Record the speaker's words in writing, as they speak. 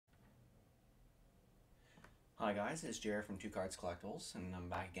Hi guys, it's Jared from Two Cards Collectibles, and I'm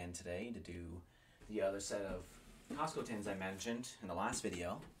back again today to do the other set of Costco tins I mentioned in the last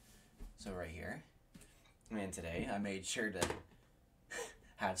video. So right here. And today I made sure to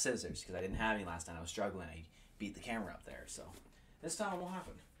have scissors because I didn't have any last time. I was struggling. I beat the camera up there, so this time it won't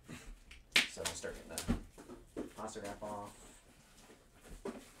happen. So I'll start getting the plastic wrap off.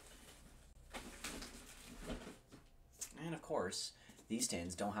 And of course, these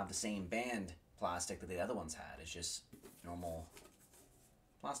tins don't have the same band plastic that the other ones had. It's just normal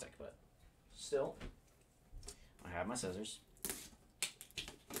plastic, but still, I have my scissors.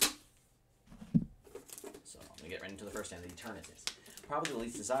 So I'm gonna get right into the first tin, the Eternities. Probably the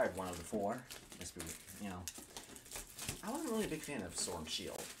least desired one of the four. I wasn't really a big fan of Sword and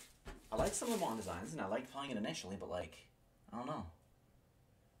Shield. I liked some of the Mon designs, and I liked playing it initially, but I don't know.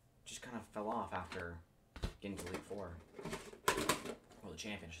 Just kind of fell off after getting to Elite Four. Or the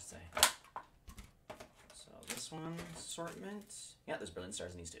champion, I should say. So this one, assortment. Yeah, there's Brilliant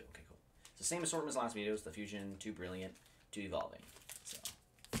Stars in these two. Okay, cool. So same assortment as last videos, the Fusion, 2 Brilliant, 2 Evolving. So,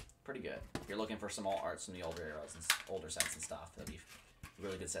 pretty good. If you're looking for some alt arts from the older eras and older sets and stuff, that'd be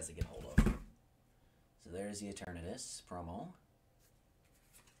really good sets to get hold of. So there's the Eternatus promo.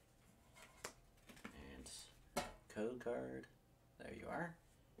 And code card. There you are.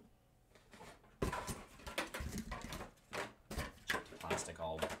 Plastic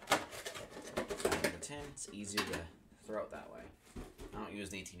all back in the tin. It's easier to throw it that way. I don't use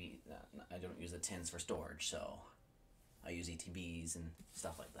the ETB. I don't use the tins for storage, so I use ETBs and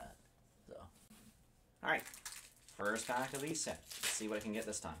stuff like that. So, all right, first pack of these sets. Let's see what I can get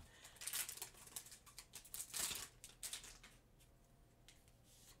this time.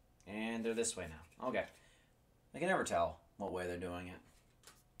 And they're this way now. Okay, I can never tell what way they're doing it.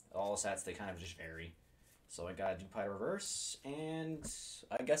 All sets, they kind of just vary. So I got a Dupite reverse, and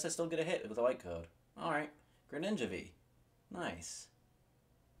I guess I still get a hit with a white code. Alright, Greninja V. Nice.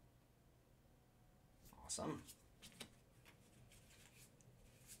 Awesome.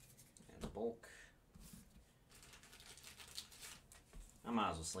 And the bulk. I might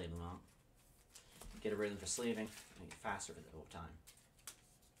as well sleeve them out. Get a rhythm for sleeving, and get faster with it over time.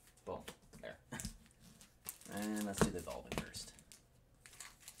 Boom. There. And let's do the Evolving first.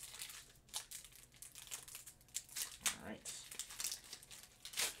 Alright.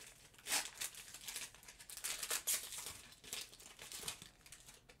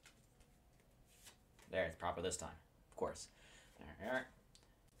 There, it's proper this time. Of course. There we are.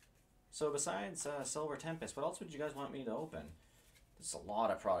 So besides Silver Tempest, what else would you guys want me to open? There's a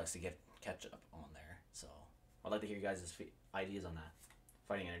lot of products to catch up on there. So I'd like to hear you guys' ideas on that.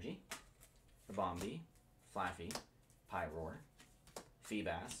 Fighting Energy, Rabombi, Flaffy, Pyroar,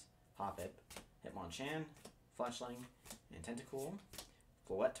 Feebas, Hoppip, Hitmonchan, Fletchling, and Tentacool,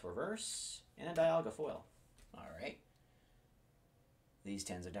 Floette reverse, and a Dialga foil. Alright. These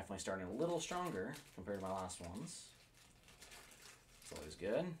tins are definitely starting a little stronger compared to my last ones. It's always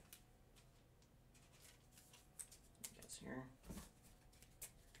good. Guess here.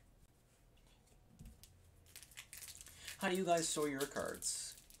 How do you guys store your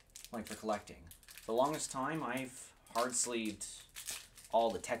cards? Like for collecting? The longest time I've hard sleeved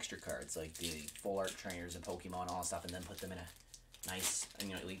all the texture cards, like the full art trainers and Pokemon and all that stuff, and then put them in a nice,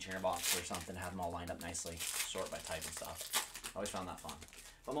 elite trainer box or something, have them all lined up nicely, sort by type and stuff. I always found that fun.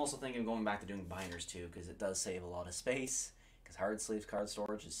 But I'm also thinking of going back to doing binders too, because it does save a lot of space, because hard sleeve card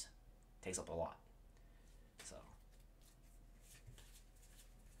storage takes up a lot. So,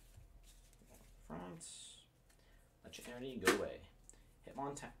 front, Legendary, go away.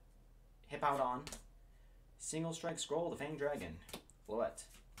 Hippowdon, Single Strike Scroll, the Fanged Dragon, Floette,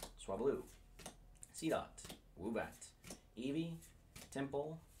 Swablu, Seedot, Woobat, Eevee,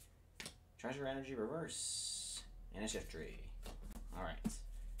 Temple, Treasure Energy Reverse, and a Shiftry. Alright.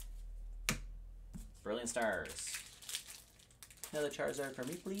 Brilliant Stars. Another Charizard for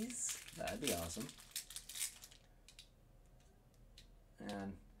me, please. That'd be awesome.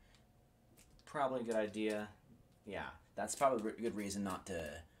 And probably a good idea. Yeah, that's probably a good reason not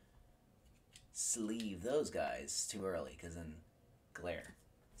to sleeve those guys too early, because then glare.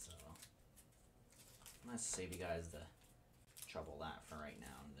 So let's save you guys the trouble of that for right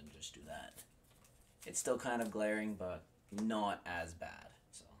now, and then just do that. It's still kind of glaring, but not as bad.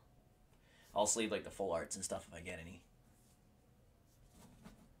 So I'll sleeve like the full arts and stuff if I get any.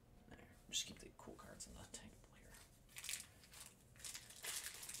 There, just keep the cool cards in the table here.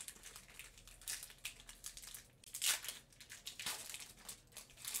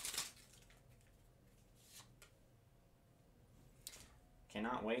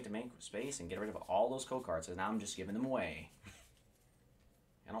 Cannot wait to make space and get rid of all those code cards, and now I'm just giving them away.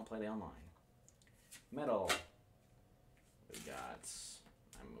 I don't play the online. Metal, We got,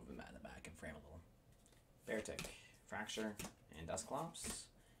 I'm moving that in the back and frame a little. Beartic, Fracture, and Dusclops.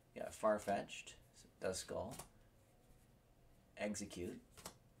 We got Farfetched, Duskull, Execute,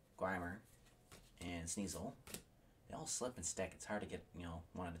 Grimer, and Sneasel. They all slip and stick. It's hard to get, you know,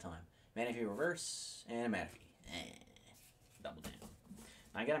 one at a time. Manaphy Reverse, and a Manaphy. Double down.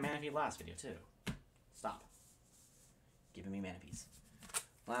 I got a Manaphy last video, too. Stop. Giving me Manaphies.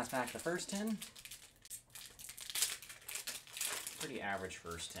 Last pack, the first 10. Pretty average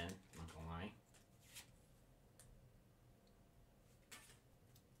first 10, not gonna lie.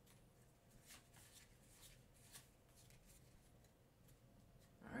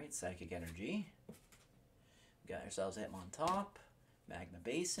 Alright, Psychic Energy. We got ourselves a Hitmontop, Magma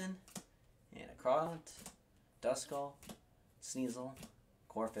Basin, and a Crawdont, Duskull, Sneasel,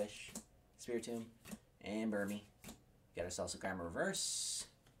 Corphish, Spiritomb, and Burmy. Got ourselves a Grimer Reverse,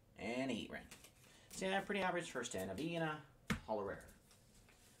 and a Heatran. So yeah, pretty average first 10. A V and a Holo Rare.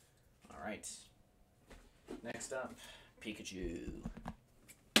 Alright. Next up, Pikachu.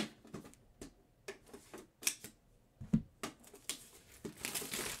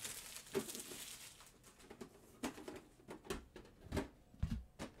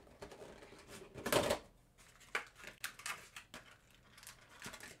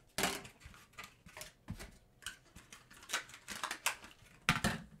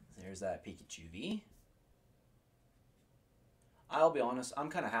 There's that Pikachu V. I'll be honest, I'm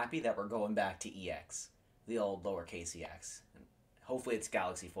kind of happy that we're going back to EX, the old lowercase EX. And hopefully it's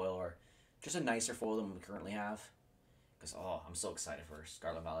Galaxy foil or just a nicer foil than we currently have. Because, oh, I'm so excited for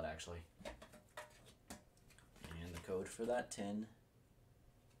Scarlet Violet, actually. And the code for that tin.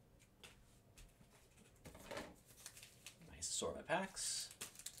 Nice assortment packs.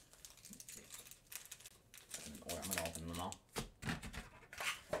 Or I'm going to open them all.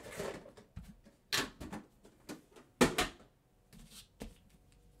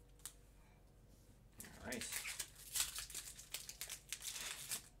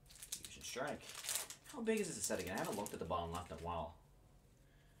 Strike. How big is this set again? I haven't looked at the bottom left in a while.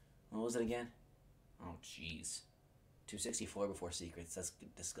 What was it again? Oh, jeez. 264 before secrets. That's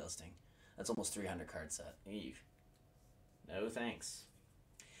disgusting. That's almost 300 card set. Eesh. No thanks.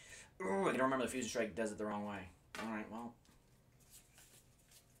 Ooh, I can remember the Fusion Strike does it the wrong way. Alright, well.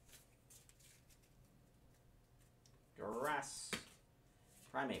 Grass.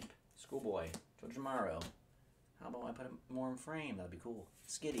 Primeape. Schoolboy. Jojimaro. How about I put it more in frame? That'd be cool.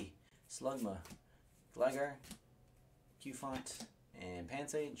 Skitty. Slugma, Gligar, Q-Font, and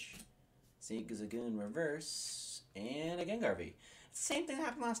Pansage, Zagoon Reverse, and a Gengar V. Same thing that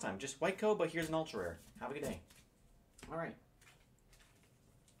happened last time, just white code, but here's an ultra rare. Have a good day. Alright.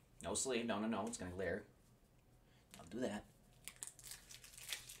 No sleeve, no, it's gonna glare. I'll do that.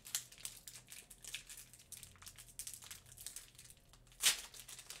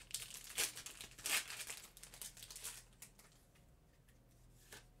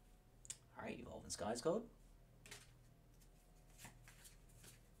 Alright, Evolving Skies code.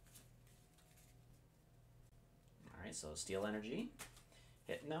 Alright, so Steel Energy,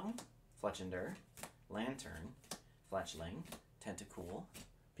 Hypno, Fletchinder, Lantern, Fletchling, Tentacool,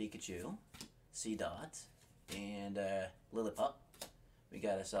 Pikachu, Seedot, and Lillipup. We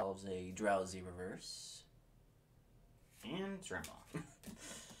got ourselves a Drowsy Reverse, and Shrimpa.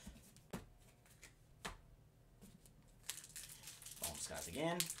 Evolving Skies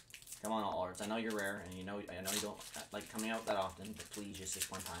again. Come on, all arts. I know you're rare, and I know you don't like coming out that often, but please just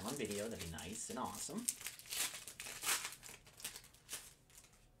this one time on video. That'd be nice and awesome.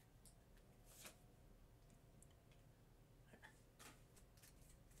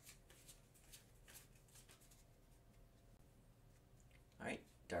 Alright,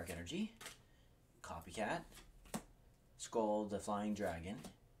 Dark Energy, Copycat, Scold the Flying Dragon,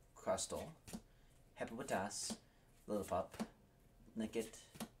 Crustle, Hippopotas, Lillipup, Nickit,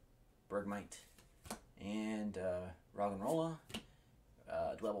 Bergmite, and Roggenrola,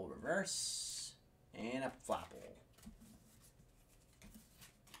 Dwebble Reverse, and a Flapple.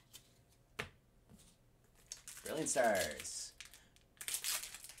 Brilliant Stars.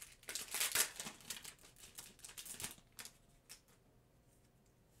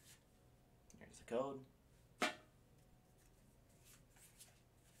 Here's the code.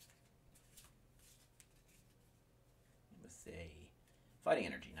 With a Fighting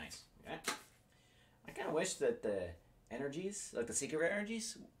Energy, nice. Okay. I kind of wish that the energies, like the secret rare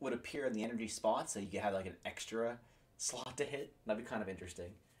energies, would appear in the energy spot so you could have like an extra slot to hit. That'd be kind of interesting.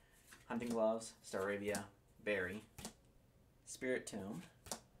 Hunting Gloves, Staravia, Berry, Spiritomb,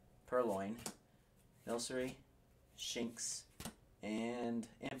 Purloin, Milcery, Shinx, and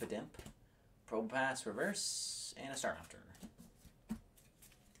Impidimp, Probopass Reverse, and a Staraptor.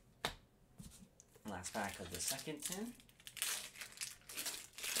 Last pack of the second tin.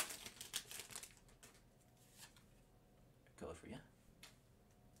 Code for you.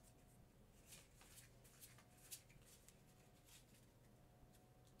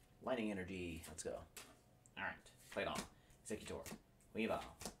 Lightning Energy. Let's go. Alright. Play it on. Executor. Weavile.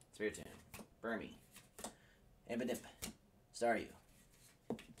 Spiritomb. Burmy. Impidimp. Staryu.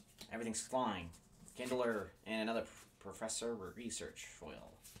 Everything's flying. Kindler. And another Professor Research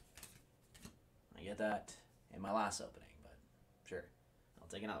Foil. I get that in my last opening, but sure. I'll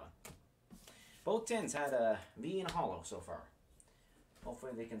take another one. Both tins had a V and a holo so far.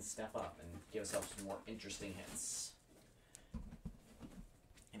 Hopefully they can step up and give us some more interesting hits.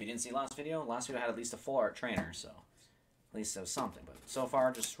 If you didn't see last video had at least a full art trainer, so at least it was something. But so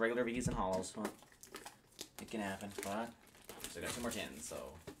far, just regular V's and holos. Well, it can happen, but still got 2 more tins, so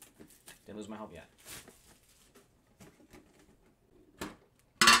didn't lose my hope yet.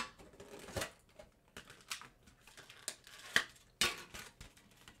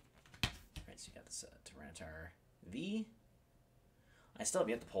 Alright, so you got this Tyranitar V. I still have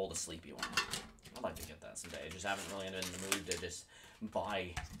yet to pull the Sleepy one. I'd like to get that someday. I just haven't really been in the mood to just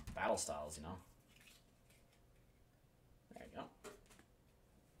buy battle styles, you know? There you go.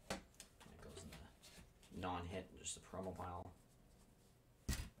 That goes in the non-hit, just the promo pile.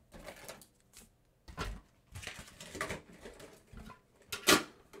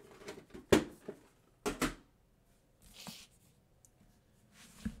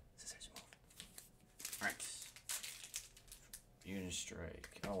 Scissors move. Alright. Fusion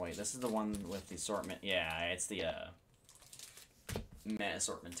Strike. Oh wait, this is the one with the assortment. Yeah, it's the Met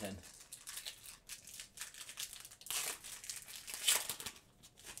assortment tin.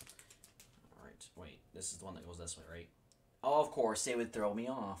 Alright, wait. This is the one that goes this way, right? Oh, of course, they would throw me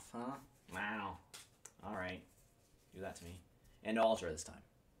off, huh? Wow. Alright. Do that to me. And Ultra this time.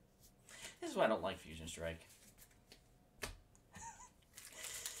 This is why I don't like Fusion Strike.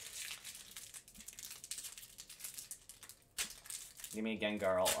 Give me a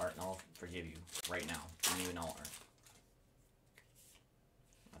Gengar alt art and I'll forgive you right now. Give me an alt art.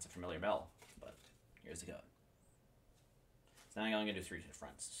 That's a familiar bell, but here's the code. So now I'm going to do 3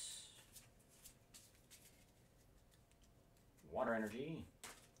 fronts. Water Energy,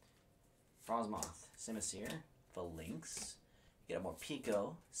 Frosmoth, Simisear, Phalanx, get a more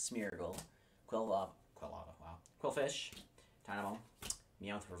Pico, Smeargle, Quillfish, Dynamo,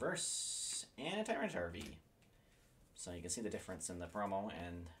 Meowth Reverse, and a Tyranitar V. So you can see the difference in the promo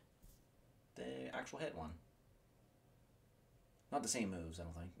and the actual hit one. Not the same moves, I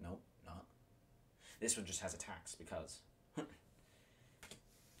don't think. Nope, not. This one just has attacks because.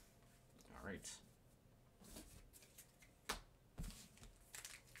 Alright.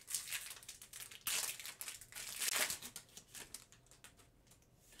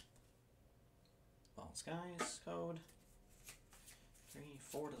 Ball Skies code. 3,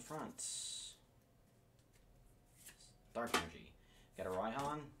 4 to the front. Dark Energy. Got a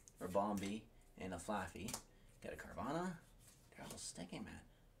Raihan, a Bombi, and a Flaffy. Got a Carvana. Travel Sticking Man.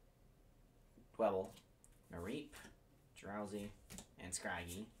 Dwebble, Mareep, Drowsy, and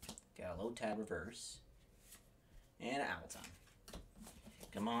Scraggy. Got a Lotad Reverse. And an Appleton.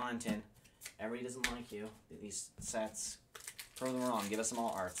 Come on, Tin. Everybody doesn't like you. These sets. Prove them wrong. Give us some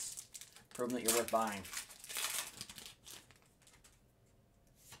all arts. Prove them that you're worth buying.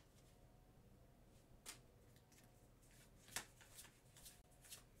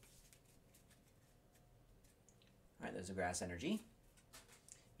 Alright, there's a Grass Energy.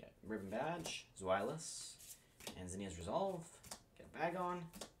 Got Ribbon Badge, Zweilous, and Zinnia's Resolve. Got a Bagon,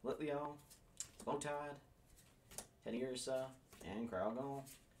 Litleo, Lotad, Teddiursa, and Cryogonal.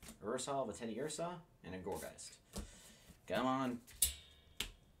 Reverse Hall of a Teddiursa, and a Gourgeist. Come on.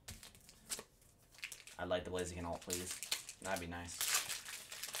 I'd like the Blaziken alt, please. That'd be nice.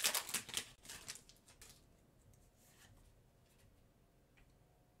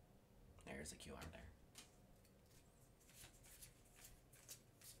 There's the QR there.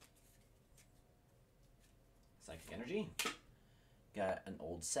 Psychic Energy. Got an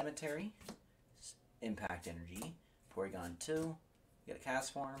Old Cemetery. Impact Energy. Porygon 2. Got a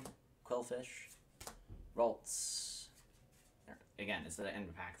Cast Form. Quillfish. Ralts. Again, it's the end of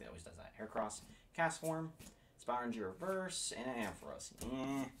the pack that always does that. Heracross. Cast Form. Spiranger Reverse. And an Ampharos.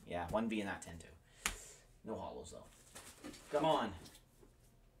 Yeah, 1V in that 10 too. No holos though. Come on.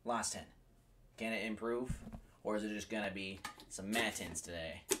 Last 10. Can it improve? Or is it just going to be some matins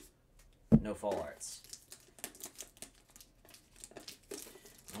today? No full arts.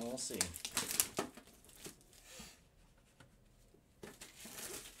 Well, we'll see.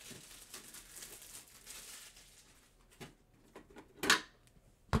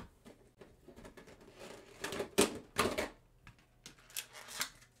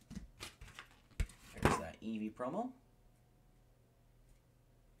 EV promo.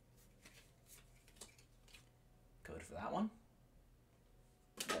 Code for that one.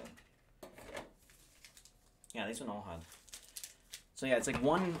 Yeah, these one all had. So yeah, it's like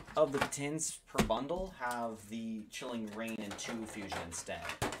one of the tins per bundle have the Chilling Reign and 2 fusion instead.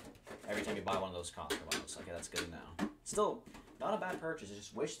 Every time you buy one of those Costco bundles. Okay, that's good now. Still, not a bad purchase. I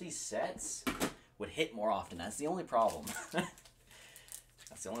just wish these sets would hit more often. That's the only problem.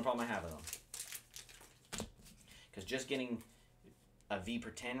 That's the only problem I have with them. Because just getting a V per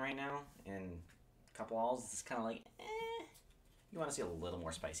 10 right now in a couple alls is kind of like, eh. You want to see a little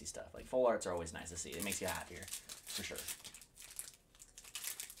more spicy stuff. Like, full arts are always nice to see. It makes you happier, for sure.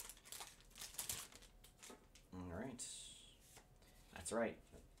 Alright. That's right.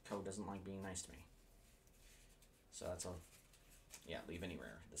 Code doesn't like being nice to me. So that's a... Yeah, leave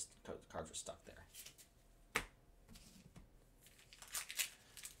anywhere. This cards are stuck there.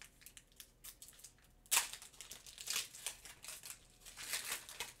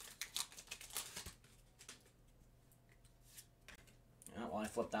 Yeah, well, I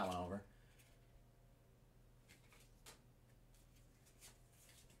flipped that one over.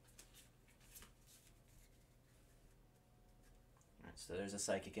 Alright, so there's a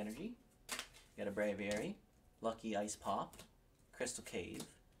Psychic Energy. You got a Braviary, Lucky Ice Pop, Crystal Cave,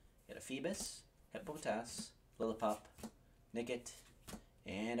 you got a Phoebus, Hippopotas, Lillipup, Nickit,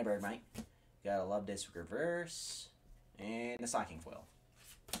 and a Birdmite. You got a Love Disc Reverse, and a Slacking Foil.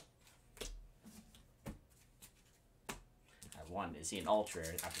 I wanted to see an Ultra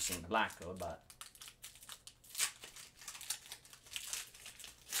after seeing the black code, but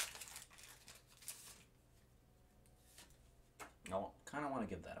I kind of want to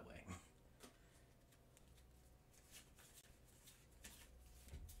give that away.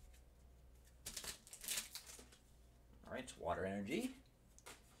 Alright, Water Energy,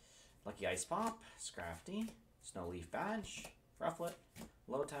 Lucky Ice Pop, Scrafty, Snow Leaf Badge, Rufflet,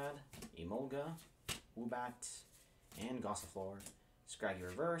 Lotad, Emolga, Woobat, and Gossiflor. Scraggy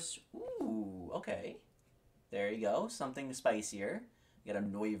Reverse. Ooh, okay. There you go. Something spicier. You got a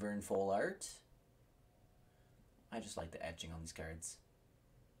Noivern Full Art. I just like the etching on these cards.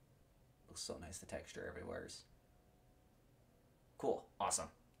 Looks so nice, the texture everywhere. Cool. Awesome.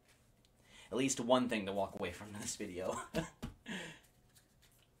 At least one thing to walk away from this video.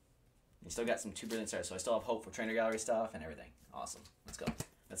 You still got some 2 brilliant stars, so I still have hope for Trainer Gallery stuff and everything. Awesome. Let's go.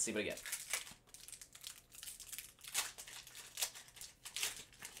 Let's see what I get.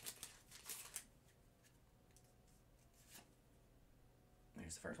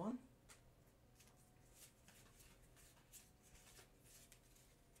 There's the first one.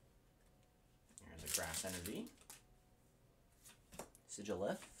 There's a Grass Energy.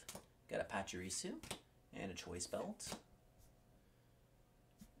 Sigilif. Got a Pachirisu and a Choice Belt.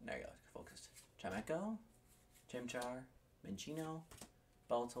 There you go, focused. Chimecho, Chimchar, Minchino,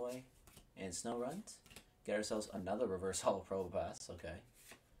 Baltoy, and Snowrunt. Get ourselves another Reverse Hollow Probopass, okay.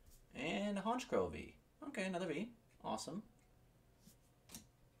 And a Honchkrow V. Okay, another V. Awesome.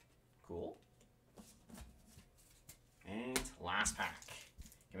 Cool. And last pack.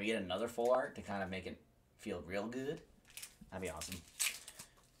 Can we get another full art to kind of make it feel real good? That'd be awesome.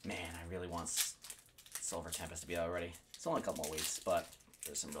 Man, I really want Silver Tempest to be out already. It's only a couple more weeks, but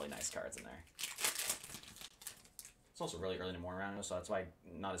there's some really nice cards in there. It's also really early in the morning around, so that's why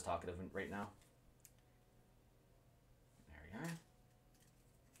I'm not as talkative right now. There we are.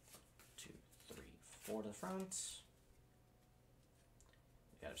 2, 3, 4 to the front.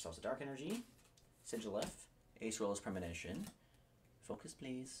 We got ourselves a Dark Energy, Sigilif, Ace Roller's Premonition. Focus,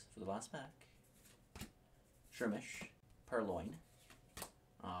 please, for the last pack. Shrimish, Purloin.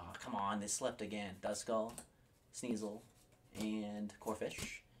 Oh, come on, they slipped again. Duskull, Sneasel, and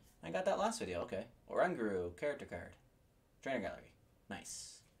Corfish. I got that last video, okay. Oranguru, character card. Trainer Gallery.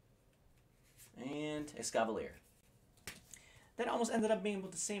 Nice. And Escavalier. That almost ended up being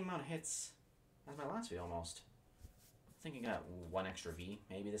with the same amount of hits as my last video, almost. I think you got 1 extra V,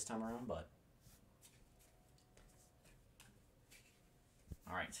 maybe this time around, but...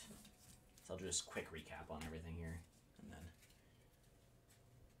 Alright. So I'll do just a quick recap on everything here, and then...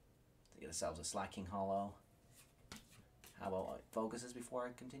 get ourselves a Slacking Hollow. How about focuses before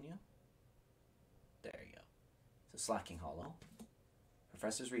I continue? There you go. So Slacking Hollow.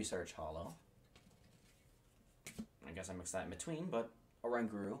 Professor's Research Hollow. I guess I mixed that in between, but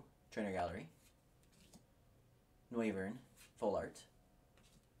Oranguru, Trainer Gallery. Noivern, Full Art.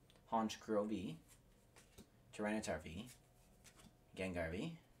 Honchkrow V. Tyranitar V. Gengar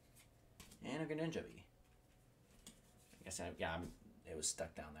V. And a Greninja V. I guess it was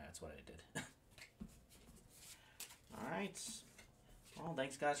stuck down there. That's what I did. Alright. Well,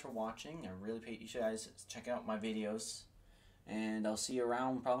 thanks guys for watching. I really appreciate you guys check out my videos. And I'll see you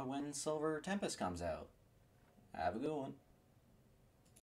around probably when Silver Tempest comes out. Have a good one.